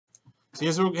So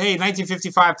here's, hey,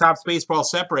 1955 Topps Baseball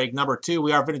Set Break number 2.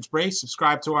 We are Vintage Breaks.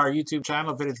 Subscribe to our YouTube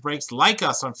channel, Vintage Breaks. Like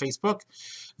us on Facebook,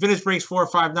 Vintage Breaks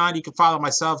 459. You can follow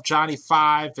myself, Johnny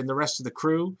 5, and the rest of the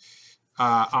crew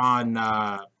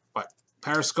on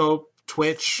Periscope,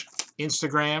 Twitch,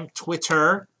 Instagram,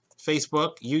 Twitter,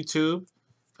 Facebook, YouTube,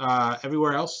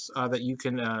 everywhere else that you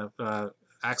can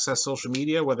access social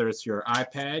media, whether it's your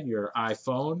iPad, your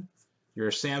iPhone,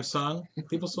 your Samsung.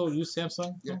 People still use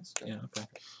Samsung? Yes. Yeah, okay.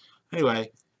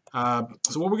 Anyway,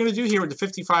 so what we're going to do here with the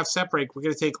 55 set break, we're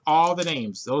going to take all the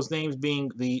names, those names being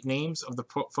the names of the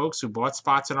folks who bought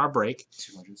spots in our break.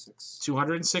 206.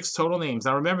 206 total names.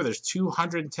 Now remember, there's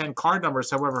 210 card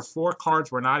numbers. However, 4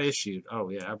 cards were not issued. Oh,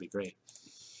 yeah, that'd be great.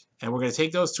 And we're going to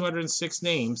take those 206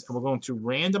 names, and we're going to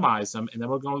randomize them, and then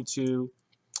we're going to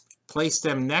place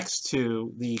them next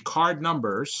to the card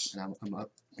numbers. And I'm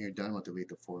up. When you're done, I'll delete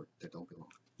the 4 that don't belong.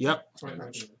 Yep.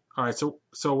 All right, so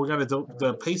we're going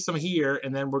to paste them here,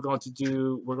 and then we're going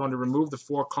to remove the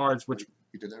 4 cards. Which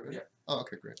you did that already? Yeah. Oh,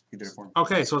 okay, great. You did it for me.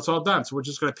 Okay, so it's all done. So we're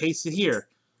just going to paste it here.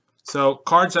 So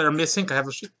cards that are missing, I have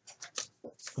a sheet.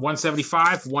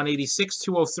 175, 186,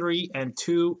 203, and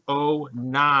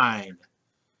 209.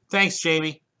 Thanks,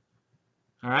 Jamie.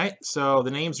 All right, so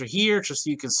the names are here, just so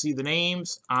you can see the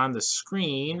names on the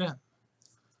screen.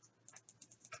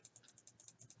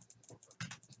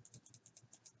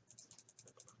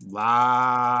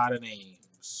 Lot of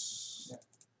names.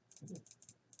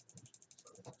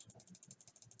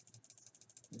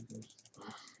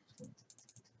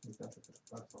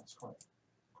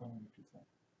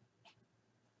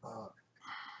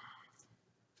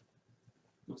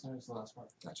 Looks like it's the last part.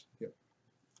 Gotcha. Yep.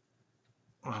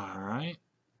 All right.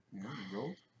 Yeah, you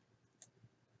rolled.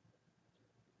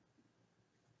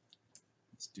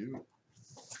 Let's do it.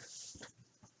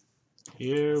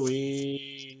 Here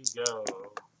we go.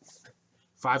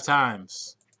 5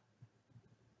 times.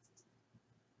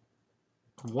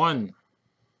 1,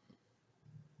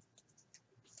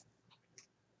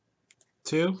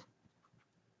 2,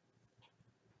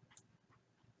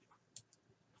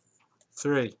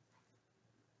 3.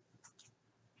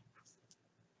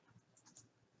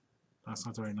 That's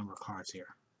not the right number of cards here.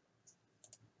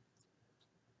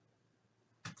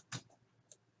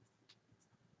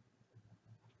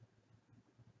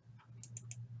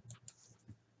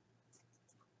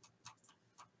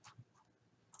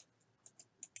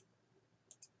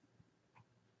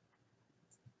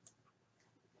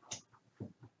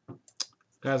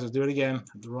 Guys, let's do it again.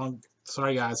 The wrong.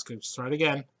 Sorry, guys. Could start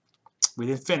again. We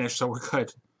didn't finish, so we're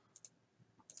good.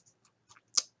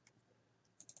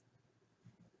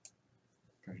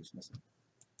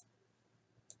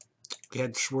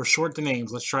 We're short the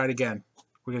names. Let's try it again.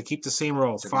 We're gonna keep the same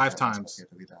rolls 5 times.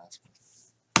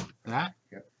 That?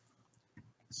 Yep.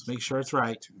 Let's make sure it's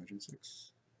right.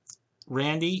 206.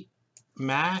 Randy,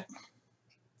 Matt,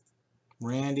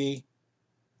 Randy,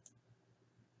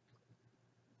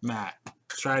 Matt.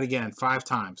 Let's try it again 5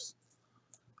 times.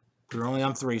 We were only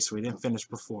on 3, so we didn't finish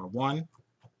before. 1.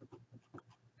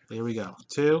 There we go.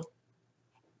 2.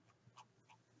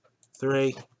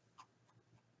 3.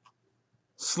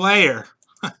 Slayer.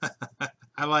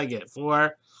 I like it.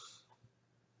 4.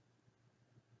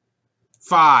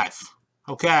 5.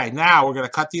 Okay, now we're going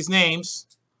to cut these names.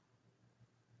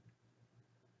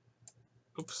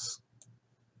 Oops.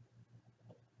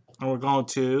 And we're going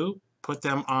to put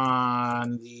them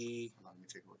on the... Let me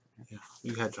take a look. Yeah,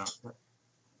 you go ahead, John.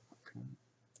 Okay.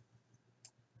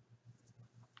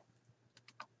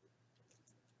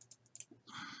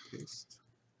 Paste.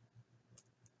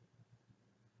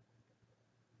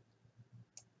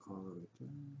 All the way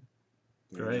down.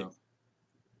 There Great. you go.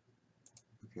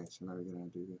 Okay, so now we're gonna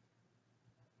do the.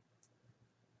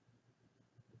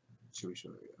 Should we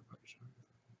show it? Yeah, probably show it.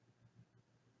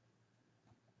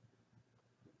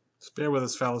 Just bear with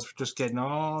us, fellas. We're just getting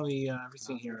all the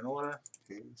everything here in order.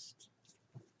 Paste.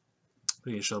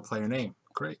 We can show the player name.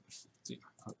 Great.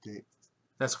 Update.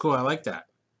 That's cool. I like that.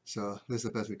 So this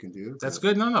is the best we can do. That's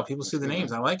good. No, people see the good.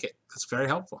 names. I like it. That's very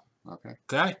helpful. Okay.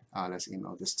 Okay. Let's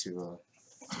email this to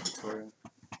Victoria.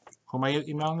 Who am I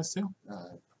emailing this to?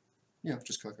 Yeah,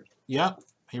 just click it. Yep.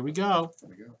 Here we go. There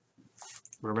we go.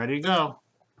 We're ready to go.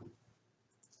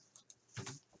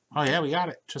 Oh, yeah, we got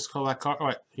it. Just collect card. Oh,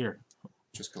 wait, here.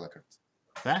 Just collect it.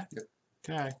 That? Yep.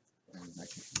 Okay. And I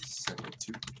can set it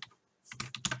to.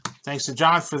 Thanks to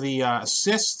John for the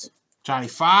assist. Johnny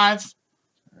 5.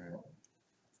 All right.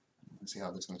 Let's see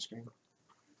how this on the screen.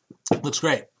 Looks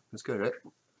great. That's good, right?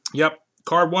 Yep.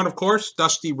 Card 1, of course,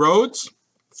 Dusty Rhodes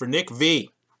for Nick V.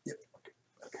 Yep.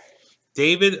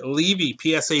 David Levy,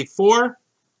 PSA 4.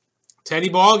 Teddy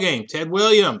Ballgame, Ted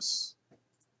Williams.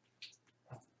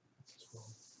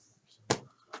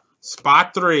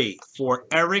 Spot 3 for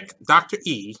Eric, Dr.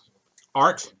 E,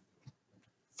 Art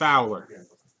Fowler.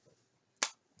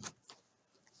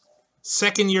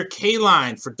 Second year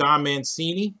K-Line for Don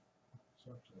Mancini.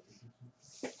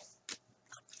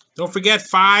 Don't forget,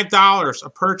 $5 a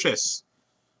purchase.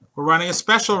 We're running a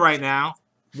special right now.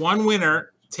 One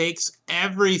winner takes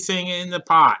everything in the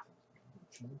pot.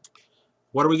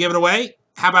 What are we giving away?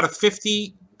 How about a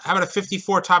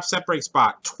 54 top set break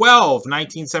spot? 12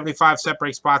 1975 set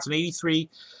break spots, an 83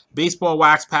 baseball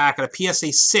wax pack, and a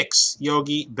PSA 6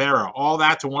 Yogi Berra. All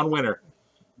that to one winner.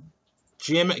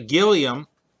 Jim Gilliam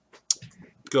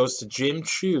goes to Jim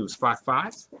Chu, spot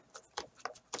 5.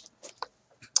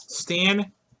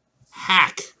 Stan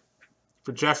Hack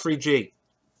for Jeffrey G.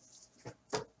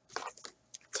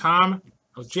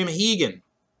 Jim Hegan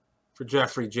for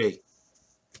Jeffrey G.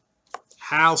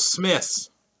 Hal Smith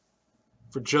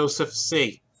for Joseph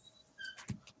C.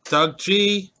 Doug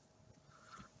G.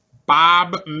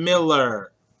 Bob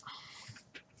Miller.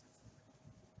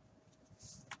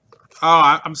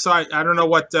 Oh, I'm sorry. I don't know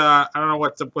what's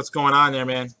going on there,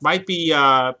 man. Might be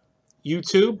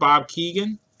YouTube. Bob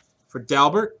Keegan for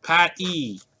Delbert. Pat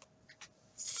E.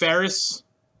 Ferris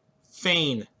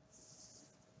Fane.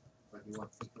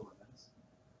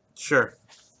 Sure.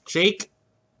 Jake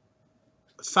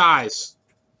Thighs.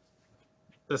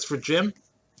 That's for Jim.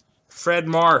 Fred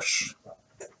Marsh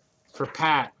for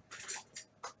Pat.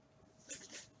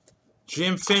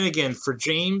 Jim Finnegan for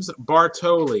James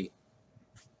Bartoli.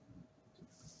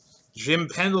 Jim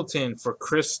Pendleton for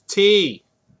Chris T.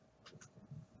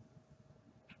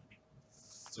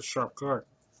 It's a sharp card.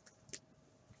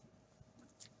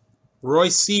 Roy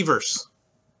Sievers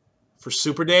for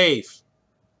Super Dave.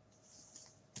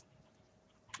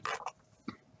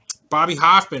 Bobby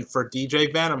Hoffman for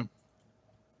DJ Venom.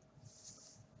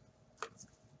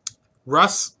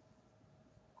 Russ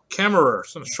Kemmerer,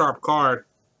 some sharp card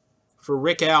for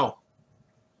Rick L.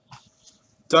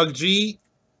 Doug G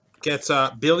gets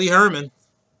Billy Herman.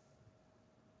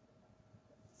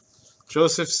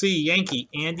 Joseph C. Yankee,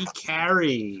 Andy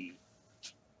Carey.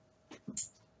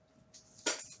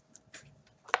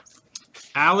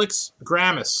 Alex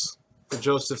Grammis for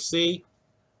Joseph C.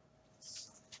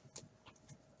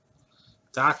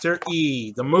 Dr.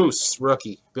 E, the Moose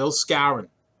rookie, Bill Scourin.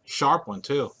 Sharp one,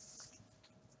 too.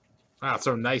 Wow, it's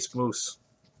a nice moose.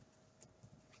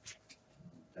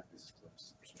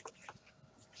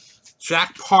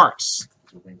 Jack Parks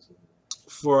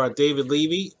for David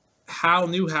Levy. Hal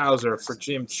Newhouser for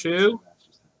Jim Chu.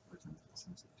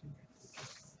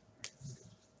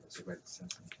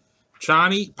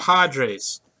 Johnny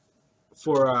Padres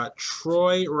for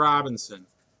Troy Robinson.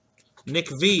 Nick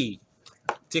V.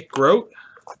 Dick Groat.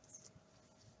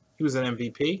 He was an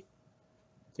MVP.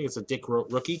 I think it's a Dick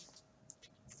Groat rookie.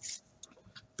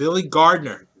 Billy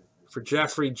Gardner for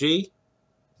Jeffrey G.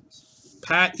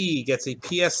 Pat E. gets a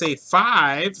PSA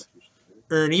 5.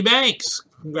 Ernie Banks.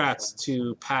 Congrats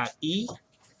to Pat E.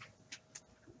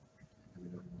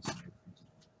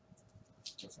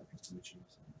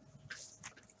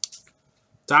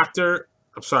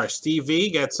 Steve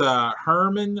V. gets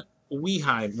Herman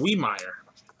Wiemeyer.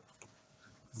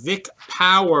 Vic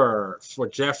Power for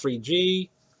Jeffrey G.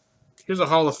 Here's a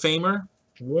Hall of Famer.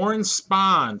 Warren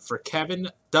Spahn for Kevin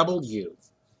W.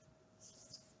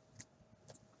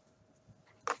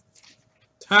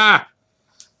 Ed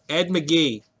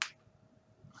McGee.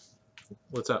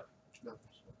 What's up?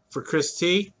 For Chris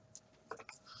T.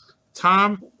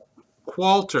 Tom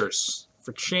Qualters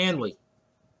for Chanley.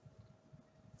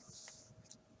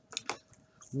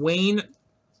 Wayne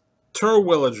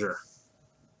Terwilliger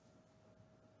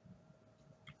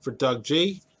for Doug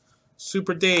G.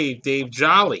 Super Dave, Dave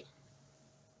Jolly.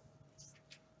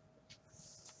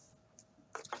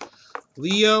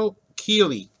 Leo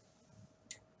Keeley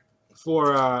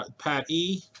for Pat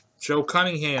E. Joe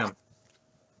Cunningham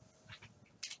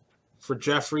for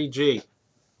Jeffrey G.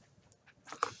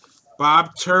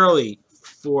 Bob Turley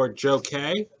for Joe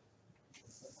K.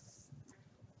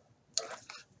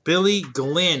 Billy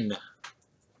Glynn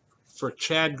for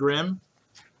Chad Grimm.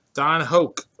 Don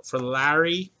Hoke for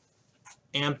Larry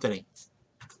Anthony.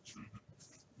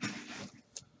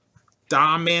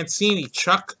 Don Mancini,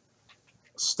 Chuck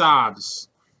Stobbs.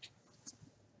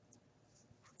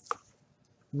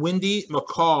 Wendy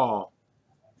McCall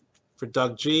for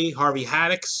Doug G. Harvey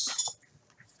Haddix.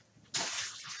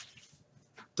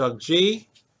 Doug G.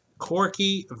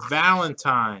 Corky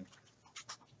Valentine.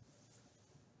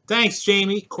 Thanks,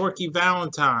 Jamie. Corky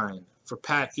Valentine for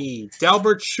Pat E.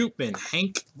 Delbert Shootman.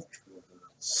 Hank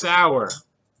Sauer.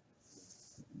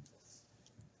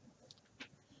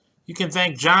 You can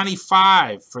thank Johnny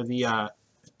 5 for the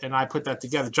and I put that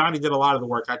together. Johnny did a lot of the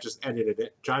work. I just edited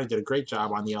it. Johnny did a great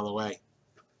job on the LOA.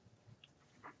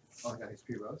 Oh, got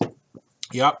HP Rose?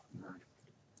 Yep.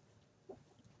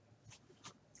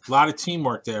 A lot of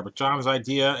teamwork there, but John's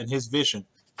idea and his vision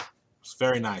was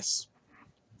very nice.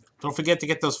 Don't forget to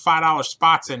get those $5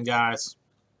 spots in, guys.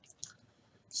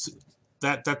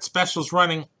 That special's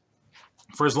running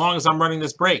for as long as I'm running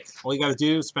this break. All you got to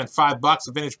do is spend $5 at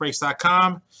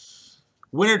VintageBreaks.com.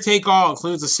 Winner take all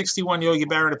includes a 61 Yogi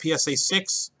Berra and a PSA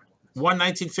 6, 1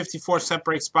 1954 set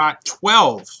break spot,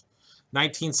 12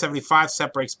 1975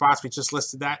 set break spots. We just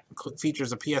listed that.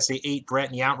 Features a PSA 8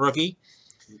 Brett Yount rookie,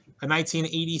 a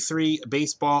 1983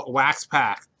 baseball wax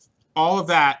pack. All of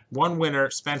that, one winner,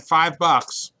 spend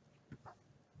 $5,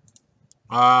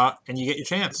 and you get your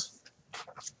chance.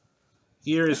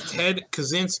 Here is Ted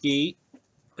Kaczynski,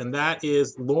 and that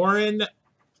is Lauren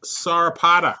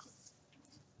Sarapata.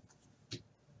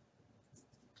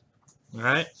 All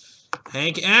right.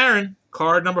 Hank Aaron,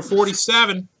 card number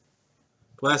 47.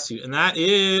 Bless you. And that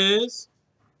is,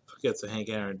 forgets the Hank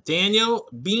Aaron, Daniel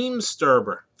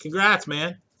Beamsterber. Congrats,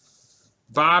 man.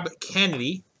 Bob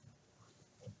Kennedy.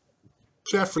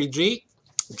 Jeffrey G.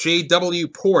 J.W.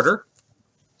 Porter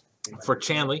for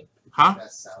Chanley. Huh?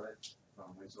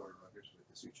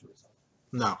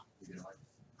 No.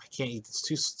 I can't eat. It's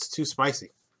too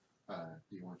spicy. Do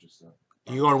you want just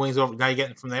You going wings over? Now you're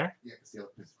getting it from there? yeah, because the other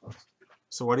place is closed.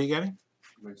 So what are you getting?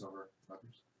 Wings over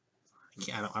Rutgers.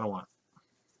 I don't want.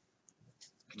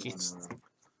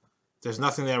 There's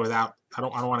nothing there without. I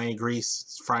don't want any grease.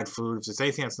 It's fried food. If there's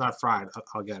anything that's not fried,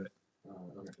 I'll get it.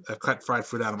 Okay. I've cut fried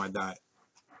food out of my diet.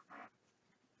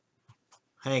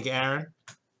 Hank Aaron.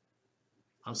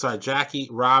 I'm sorry, Jackie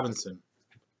Robinson.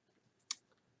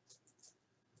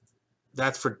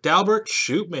 That's for Delbert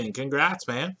Shootman. Congrats,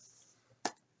 man.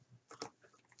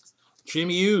 Jim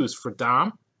Hughes for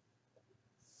Dom.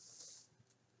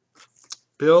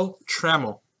 Bill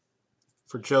Tremmel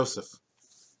for Joseph.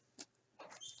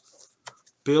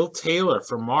 Bill Taylor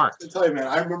for Mark. I tell you, man,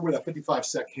 I remember where that 55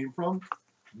 set came from.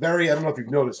 I don't know if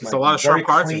you've noticed. It's a lot of sharp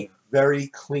cards. Very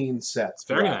clean sets. It's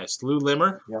very nice. Lou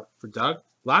Limmer for Doug.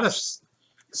 A lot of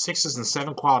 6s and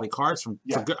 7 quality cards from.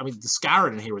 Yeah. I mean, the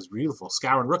Scourin in here was beautiful.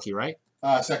 Scourin rookie, right?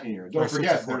 Second year. Don't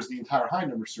forget, there's the entire high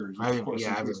number series. I haven't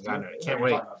gotten it. I can't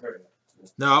wait.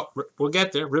 No, we'll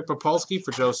get there. Rip Popolski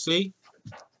for Joe C.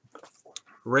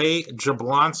 Ray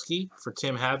Jablonski for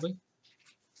Tim Hadley.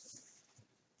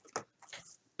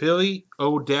 Billy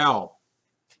Odell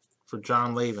for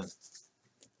John Lavin.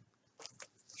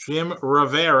 Jim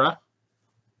Rivera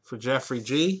for Jeffrey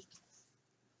G.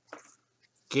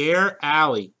 Gare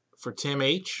Alley for Tim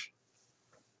H.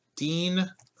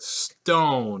 Dean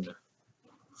Stone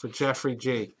for Jeffrey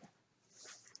G.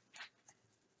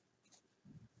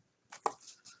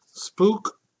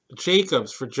 Spook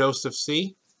Jacobs for Joseph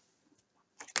C.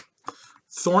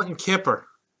 Thornton Kipper,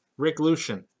 Rick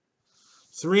Lucian.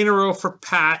 3 in a row for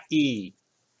Pat E.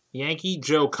 Yankee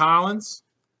Joe Collins.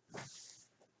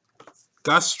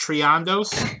 Gus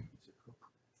Triandos.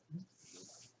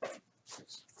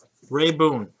 Ray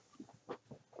Boone.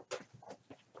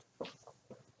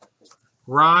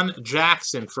 Ron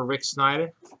Jackson for Rick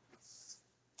Snyder.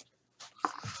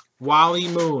 Wally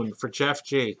Moon for Jeff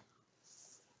G.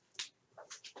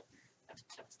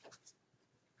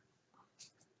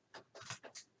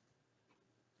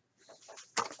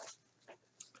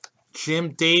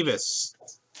 Jim Davis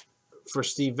for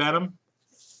Steve Venom.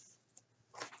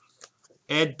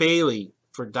 Ed Bailey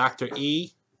for Dr.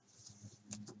 E.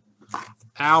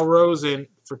 Al Rosen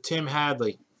for Tim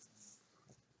Hadley.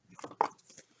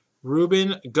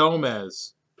 Ruben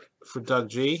Gomez for Doug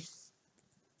G.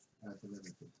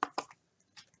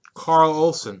 Carl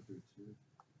Olson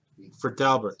for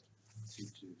Delbert.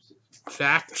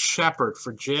 Jack Shepard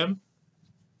for Jim.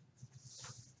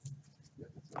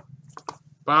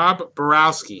 Bob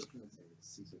Borowski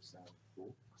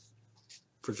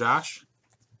for Josh.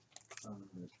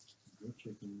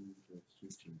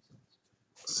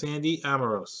 Sandy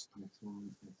Amoros.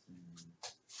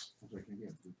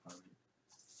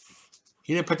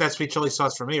 You didn't put that sweet chili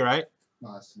sauce for me, right?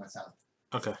 No, that's my salad.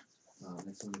 Okay.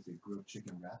 Next one is a grilled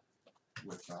chicken wrap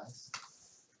with fries.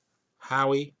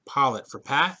 Howie Pollitt for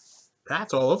Pat.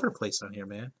 Pat's all over the place on here,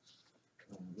 man.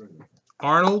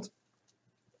 Arnold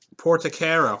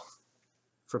Portacaro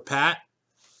for Pat.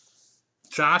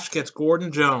 Josh gets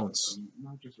Gordon Jones.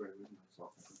 Not just regular,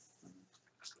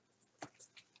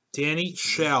 Danny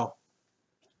Shell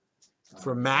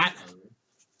for Matt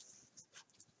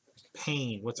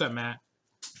Payne. What's that, Matt?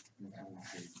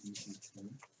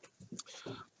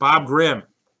 Bob Grimm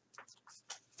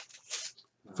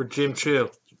for Jim Chu.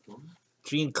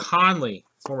 Gene Conley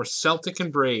Former Celtic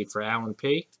and Brave for Alan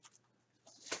P.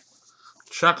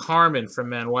 Chuck Harmon for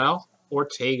Manuel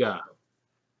Ortega.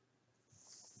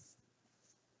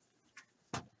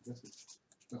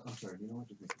 I'm sorry, you know what?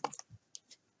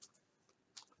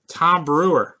 Tom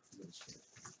Brewer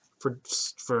for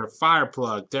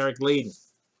Fireplug, Derek Layden.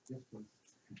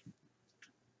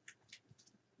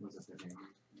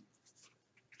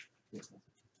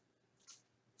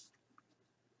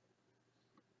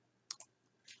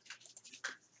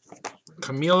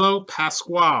 Camilo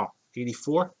Pascual,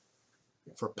 84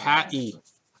 for Pat E.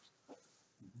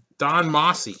 Don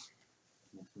Mossy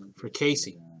for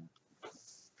Casey.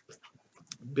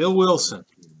 Bill Wilson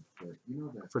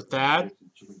for Thad.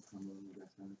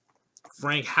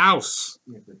 Frank House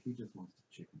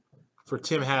for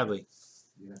Tim Hadley.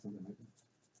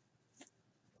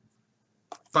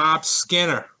 Bob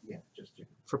Skinner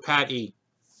for Pat E.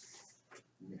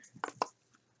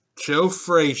 Joe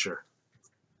Frazier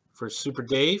for Super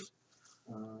Dave.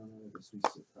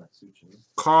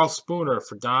 Carl Spooner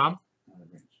for Dom.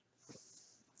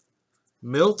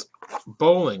 Milt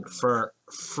Bowling for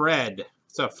Fred.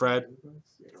 What's up, Fred?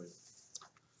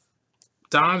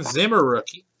 Don Zimmer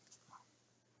rookie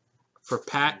for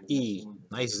Pat E.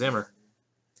 Nice Zimmer.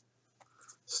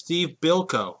 Steve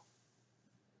Bilko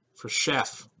for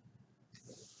Chef.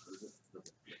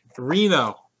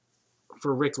 Reno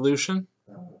for Rick Lucian.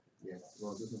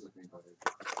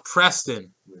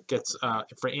 Preston gets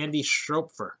for Andy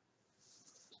Schroepfer.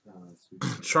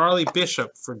 Charlie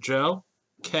Bishop for Joe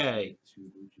K.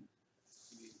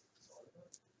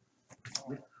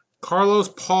 Carlos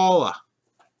Paula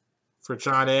for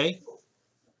John A.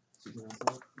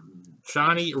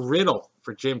 Johnny Riddle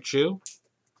for Jim Chu.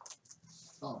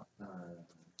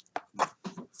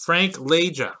 Frank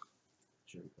Leja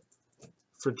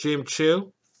for Jim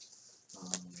Chu.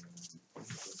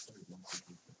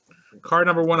 Card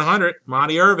number 100,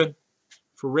 Monty Irvin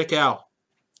for Rick L.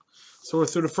 So we're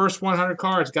through the first 100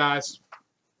 cards, guys.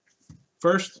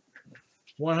 First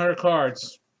 100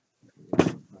 cards.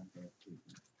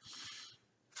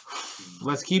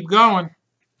 Let's keep going.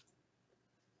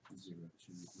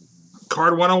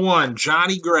 Card 101,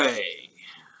 Johnny Gray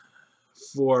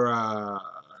for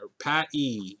Pat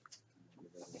E.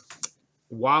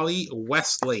 Wally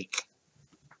Westlake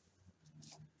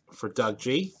for Doug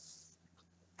G.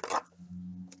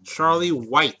 Charlie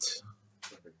White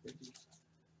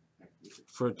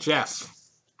for Jeff.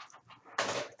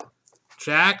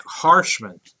 Jack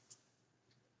Harshman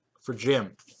for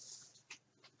Jim.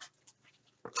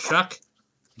 Chuck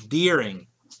Deering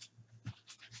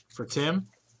for Tim.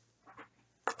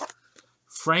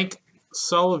 Frank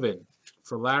Sullivan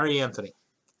for Larry Anthony.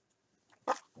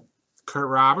 Kurt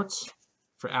Roberts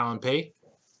for Alan P.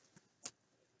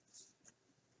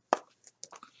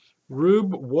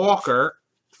 Rube Walker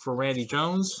for Randy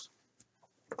Jones.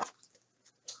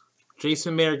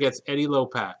 Jason Mayer gets Eddie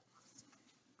Lopat.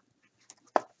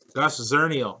 Gus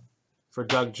Zernial for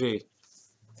Doug G.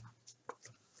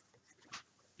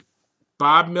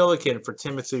 Bob Milliken for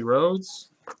Timothy Rhodes.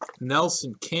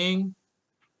 Nelson King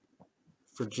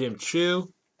for Jim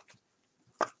Chu.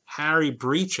 Harry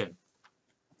Breachin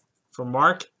for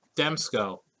Mark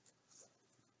Demsko.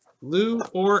 Lou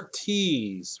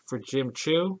Ortiz for Jim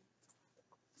Chu.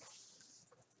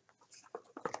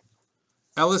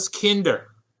 Ellis Kinder.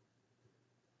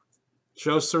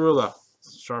 Joe Cerullo.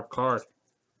 Sharp card.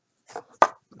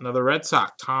 Another Red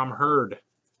Sox. Tom Hurd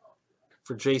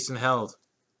for Jason Held.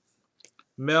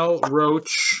 Mel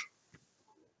Roach.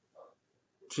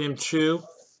 Jim Chu.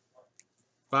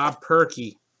 Bob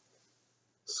Perkey.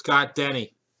 Scott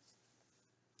Denny.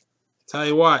 Tell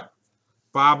you what.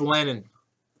 Bob Lennon.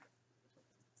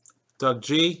 Doug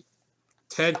G.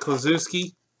 Ted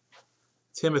Kluszewski.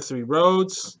 Timothy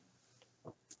Rhodes.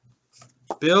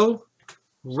 Bill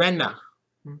Renna.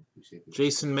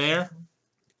 Jason Mayer.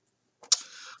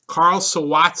 Carl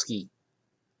Sawatsky.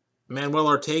 Manuel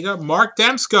Ortega. Mark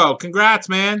Demsko. Congrats,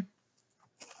 man.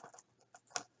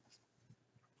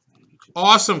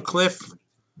 Awesome, Cliff.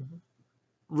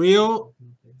 Real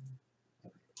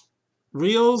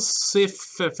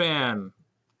sci-fi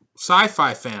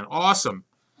fan. Awesome.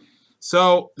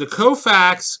 So the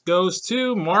Koufax goes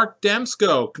to Mark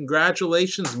Demsko.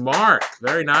 Congratulations, Mark.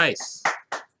 Very nice.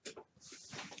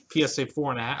 PSA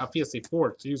 4.5. PSA 4,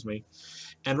 excuse me.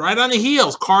 And right on the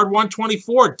heels, card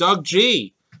 124, Doug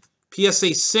G.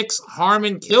 PSA 6,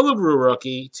 Harmon Killebrew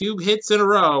rookie. 2 hits in a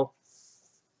row.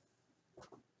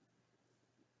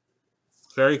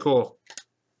 Very cool.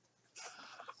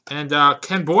 And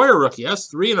Ken Boyer rookie. That's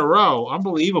 3 in a row.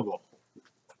 Unbelievable.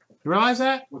 You realize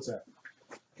that? What's that?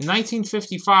 In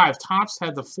 1955, Topps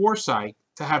had the foresight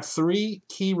to have 3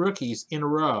 key rookies in a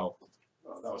row.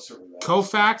 Oh, that was certainly that.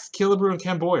 Koufax, Killebrew, and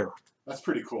Ken Boyer. That's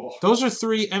pretty cool. Those are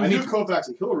 3 I knew MVP. Koufax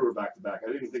and Killebrew were back to back. I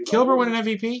didn't even think about Killebrew won Boyer. an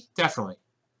MVP? Definitely.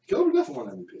 Killebrew definitely won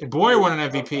MVP. And Boyer won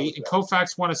an MVP, and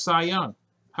Koufax won a Cy Young.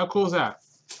 How cool is that?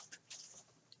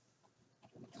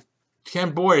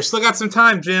 Ken Boyer. Still got some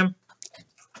time, Jim.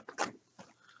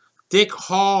 Dick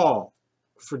Hall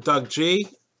for Doug G.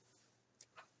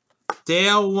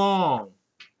 Dale Long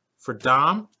for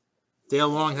Dom. Dale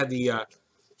Long had the, I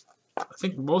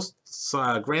think, most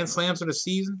Grand Slams in the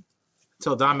season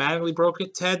until Dom Mattingly broke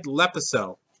it. Ted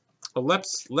Lepsio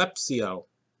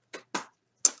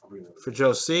for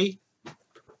Joe C.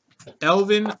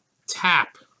 Elvin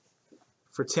Tapp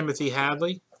for Timothy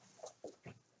Hadley.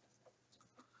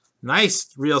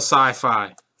 Nice real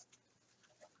sci-fi.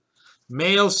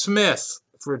 Mayo Smith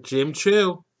for Jim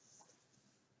Chu.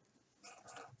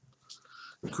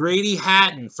 Grady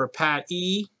Hatton for Pat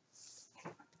E.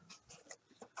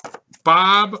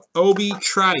 Bob Obi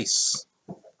Trice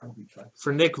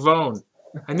for Nick Vone.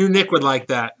 I knew Nick would like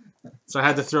that, so I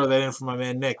had to throw that in for my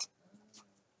man Nick.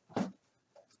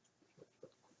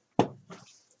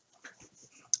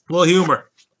 Little humor.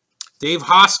 Dave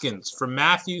Hoskins for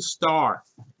Matthew Starr.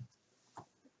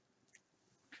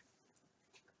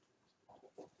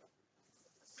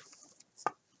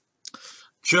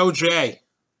 Joe J.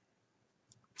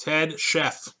 Ted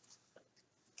Sheff.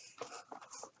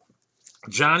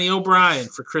 Johnny O'Brien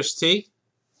for Chris T.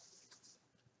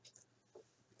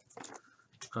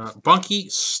 Bunky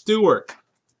Stewart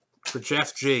for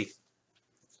Jeff G.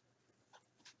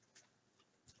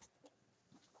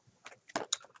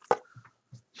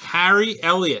 Harry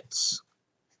Elliott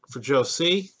for Joe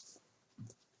C.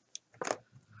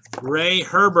 Ray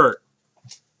Herbert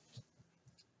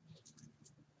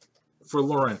for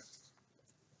Lauren.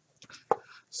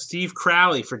 Steve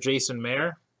Crowley for Jason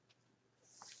Mayer.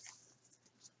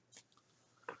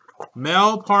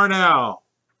 Mel Parnell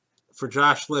for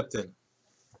Josh Lipton.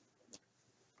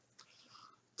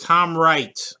 Tom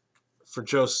Wright for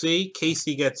Joe C.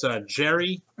 Casey gets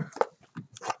Jerry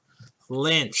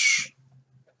Lynch.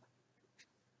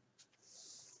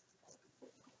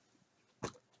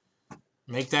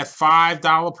 Make that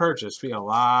 $5 purchase. We got a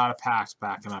lot of packs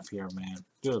backing up here, man.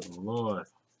 Good Lord.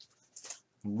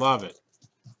 Love it.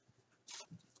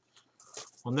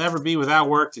 We'll never be without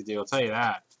work to do, I'll tell you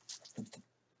that.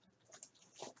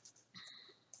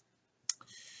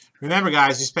 Remember,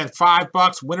 guys, you spent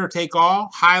 $5, winner take all,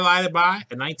 highlighted by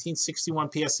a 1961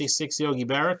 PSA 6 Yogi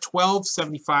Berra,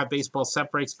 1275 baseball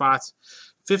set break spots,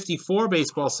 54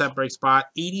 baseball set break spot,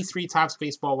 83 Topps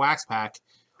baseball wax pack.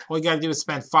 All you got to do is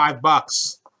spend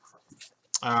 $5,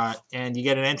 and you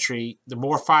get an entry. The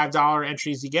more $5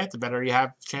 entries you get, the better you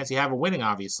have chance you have of winning,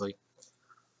 obviously.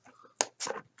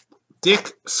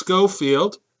 Dick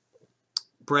Schofield,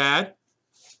 Brad,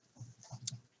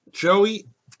 Joey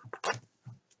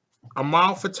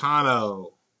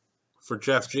Amalfitano for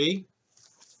Jeff G.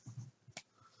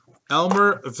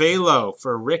 Elmer Velo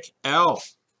for Rick L.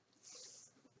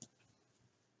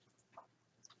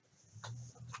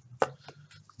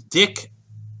 Dick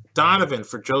Donovan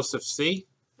for Joseph C.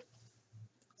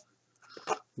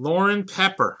 Lauren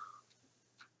Pepper.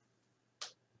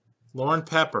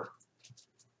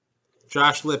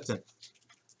 Josh Lipton.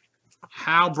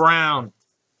 Hal Brown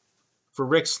for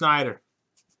Rick Snyder.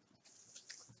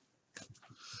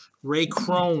 Ray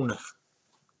Crone.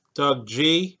 Doug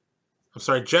G. I'm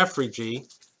sorry, Jeffrey G.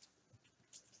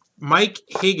 Mike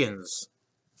Higgins.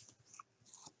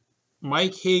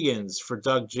 For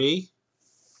Doug G.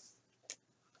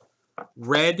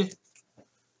 Red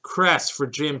Cress for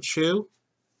Jim Chu.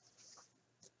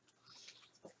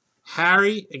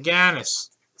 Harry Aganis.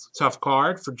 Tough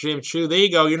card for Jim Chu. There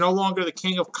you go. You're no longer the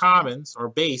king of commons or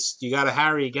base. You got a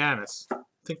Harry Aganis. I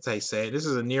think that's how you say it. This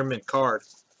is a near mint card.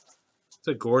 It's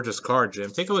a gorgeous card,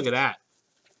 Jim. Take a look at that.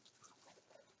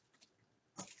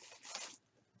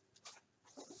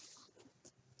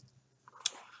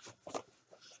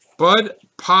 Bud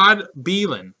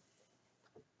Podbelan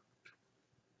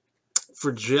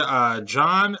for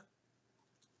John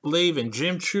Lavin.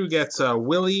 Jim Chu gets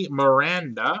Willie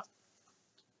Miranda.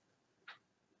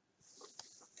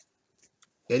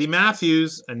 Eddie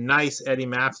Matthews, a nice Eddie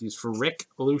Matthews for Rick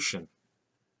Lucien.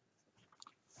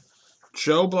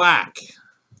 Joe Black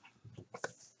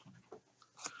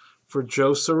for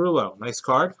Joe Cerullo. Nice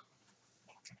card.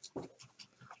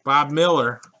 Bob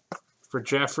Miller for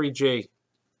Jeffrey G.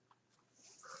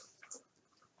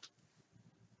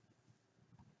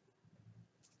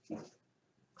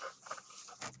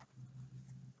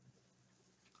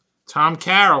 Tom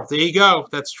Carroll. There you go.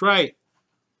 That's right.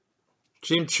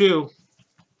 Jim Chu.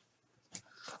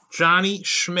 Johnny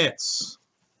Schmitz.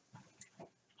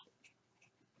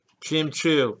 Jim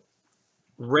Chu.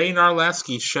 Ray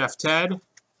Narleski, Chef Ted.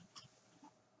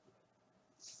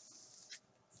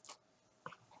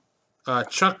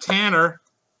 Chuck Tanner,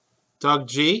 Doug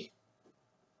G.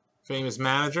 Famous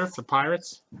manager for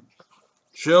Pirates.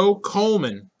 Joe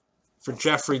Coleman for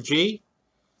Jeffrey G.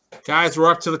 Guys, we're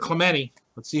up to the Clemente.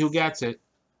 Let's see who gets it.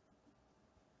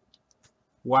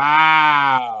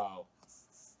 Wow.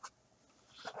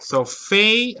 So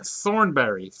Faye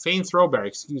Thornberry,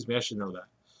 excuse me, I should know that.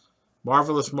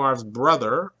 Marvelous Marv's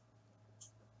brother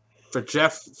for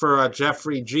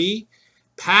Jeffrey G.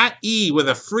 Pat E with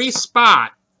a free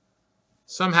spot.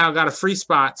 Somehow got a free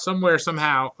spot somewhere,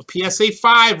 somehow. A PSA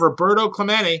 5, Roberto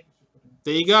Clemente.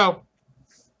 There you go.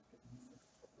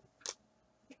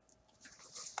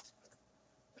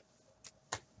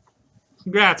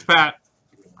 Congrats, Pat.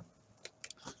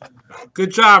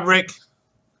 Good job, Rick.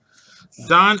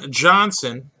 Don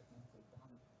Johnson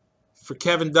for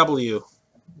Kevin W.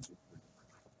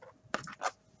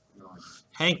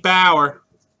 Hank Bauer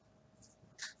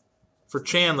for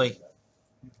Chanley.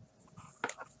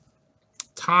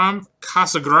 Tom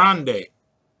Casagrande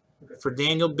for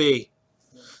Daniel B.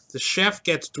 The chef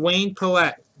gets Dwayne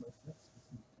Pillette.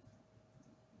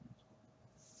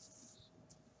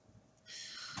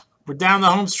 We're down the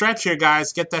home stretch here,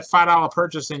 guys. Get that $5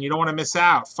 purchase in. You don't want to miss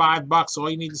out. $5, all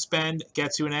you need to spend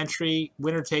gets you an entry.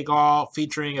 Winner take all,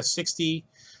 featuring a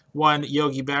 61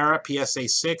 Yogi Berra, PSA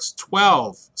 6,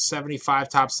 12 75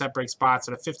 top set break spots,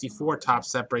 and a 54 top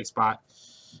set break spot,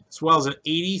 as well as an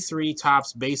 83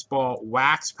 Topps baseball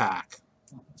wax pack.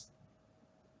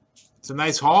 It's a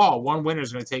nice haul. One winner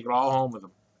is going to take it all home with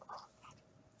him.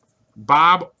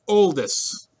 Bob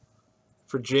Oldis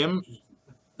for Jim.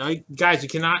 Now, guys, you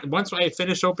cannot, once I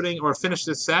finish opening or finish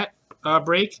this set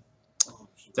break,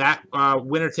 that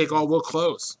winner take all will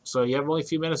close. So you have only a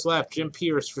few minutes left. Jim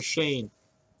Pierce for Shane.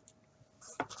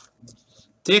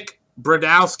 Dick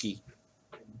Brodowski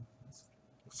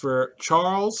for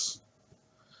Charles.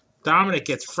 Dominic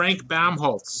gets Frank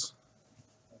Baumholtz.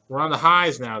 We're on the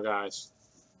highs now, guys.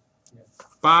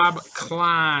 Bob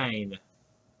Klein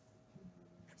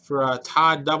for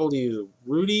Todd W.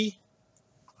 Rudy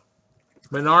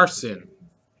Menarson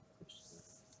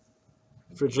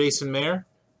for Jason Mayer.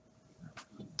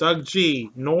 Doug G.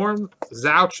 Norm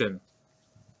Zouchin,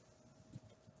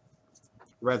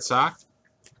 Red Sox.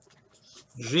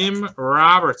 Jim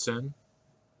Robertson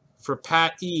for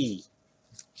Pat E.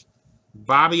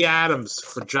 Bobby Adams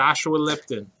for Joshua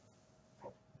Lipton.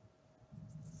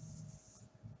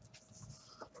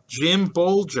 Jim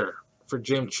Bolger for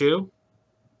Jim Chu.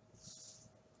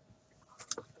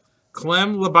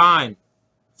 Clem Labine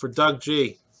for Doug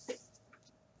G.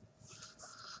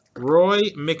 Roy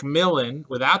McMillan,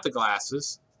 without the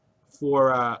glasses,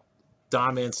 for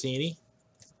Don Mancini.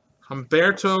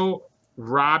 Humberto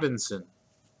Robinson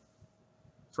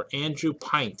for Andrew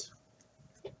Pint.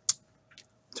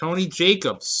 Tony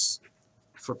Jacobs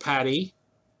for Patty.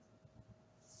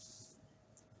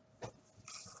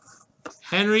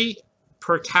 Harry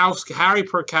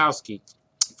Perkowski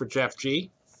for Jeff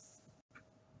G.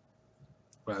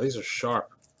 Wow, these are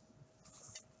sharp.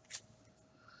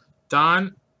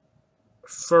 Don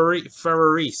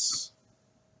Ferraris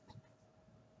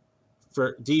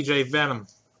for DJ Venom.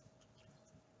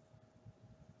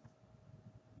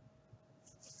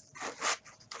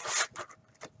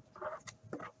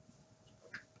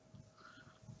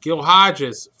 Gil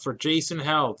Hodges for Jason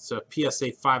Held, so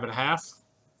PSA 5.5.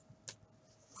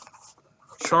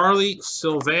 Charlie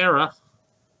Silvera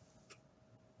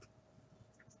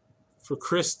for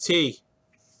Chris T.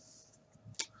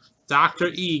 Dr.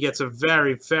 E gets a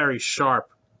very, very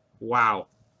sharp. Wow.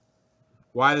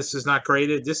 Why this is not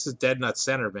graded? This is dead nut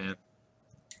center, man.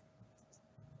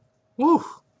 Woo.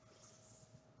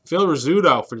 Phil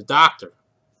Rizzuto for the Doctor.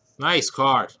 Nice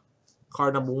card.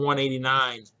 Card number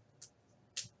 189.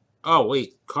 Oh,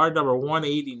 wait. Card number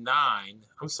 189.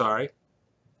 I'm sorry.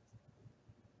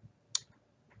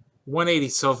 180.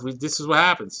 So this is what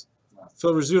happens.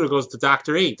 Phil Rizzuto goes to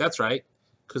Dr. E. That's right.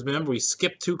 Because remember, we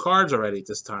skipped 2 cards already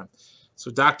this time.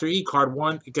 So Dr. E, card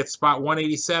 1, it gets spot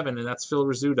 187, and that's Phil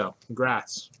Rizzuto.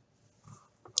 Congrats.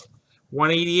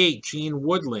 188, Gene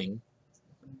Woodling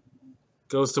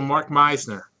goes to Mark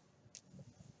Meisner.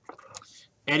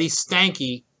 Eddie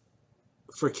Stanky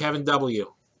for Kevin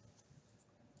W.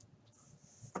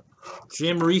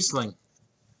 Jim Riesling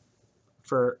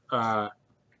for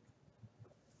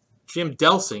Jim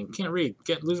Delsing. Can't read.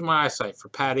 Losing my eyesight for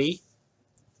Patty.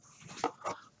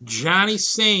 Johnny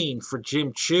Sane for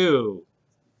Jim Chu.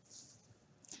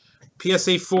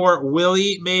 PSA 4,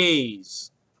 Willie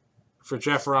Mays for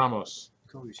Jeff Ramos. You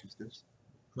can always use this.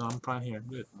 No, I'm fine here.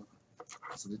 I'm good.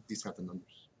 So these got the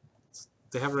numbers.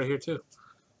 They have it right here, too.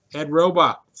 Ed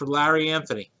Robot for Larry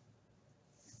Anthony.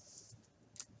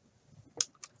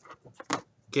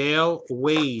 Gail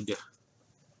Wade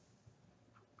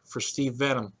for Steve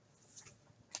Venom.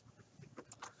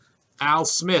 Al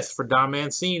Smith for Don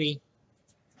Mancini.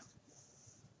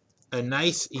 A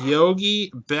nice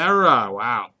Yogi Berra.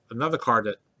 Wow. Another card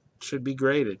that should be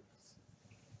graded.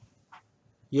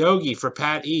 Yogi for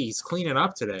Pat E. He's cleaning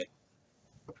up today.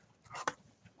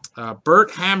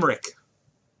 Bert Hamrick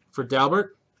for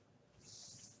Delbert.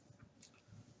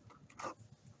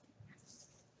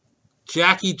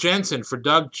 Jackie Jensen for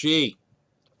Doug G.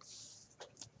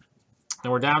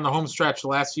 And we're down the home stretch. The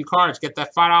last few cards. Get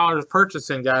that $5 purchase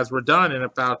in, guys. We're done in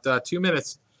about 2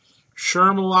 minutes.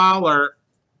 Sherm Lawler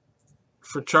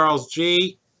for Charles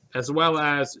G. As well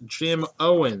as Jim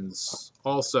Owens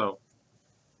also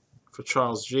for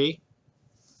Charles G.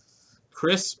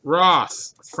 Chris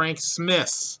Roth, Frank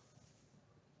Smith.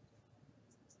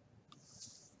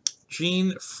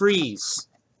 Gene Freeze.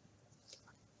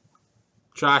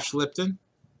 Josh Lipton.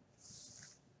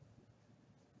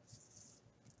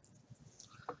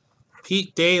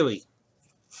 Pete Daly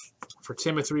for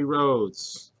Timothy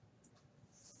Rhodes.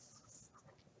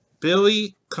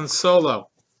 Billy Consolo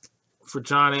for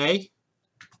John A.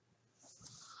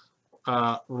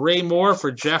 Ray Moore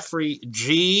for Jeffrey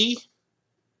G.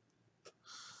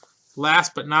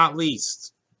 Last but not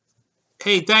least.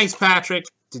 Hey, thanks, Patrick.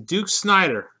 The Duke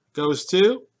Snyder goes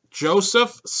to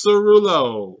Joseph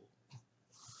Cerullo.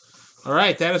 All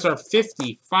right, that is our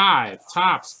 55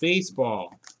 Topps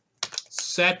Baseball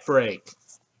set break.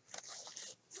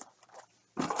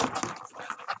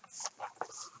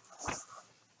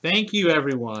 Thank you,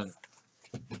 everyone.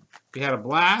 We had a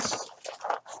blast.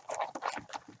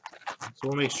 So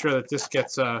we'll make sure that this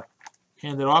gets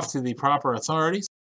handed off to the proper authorities.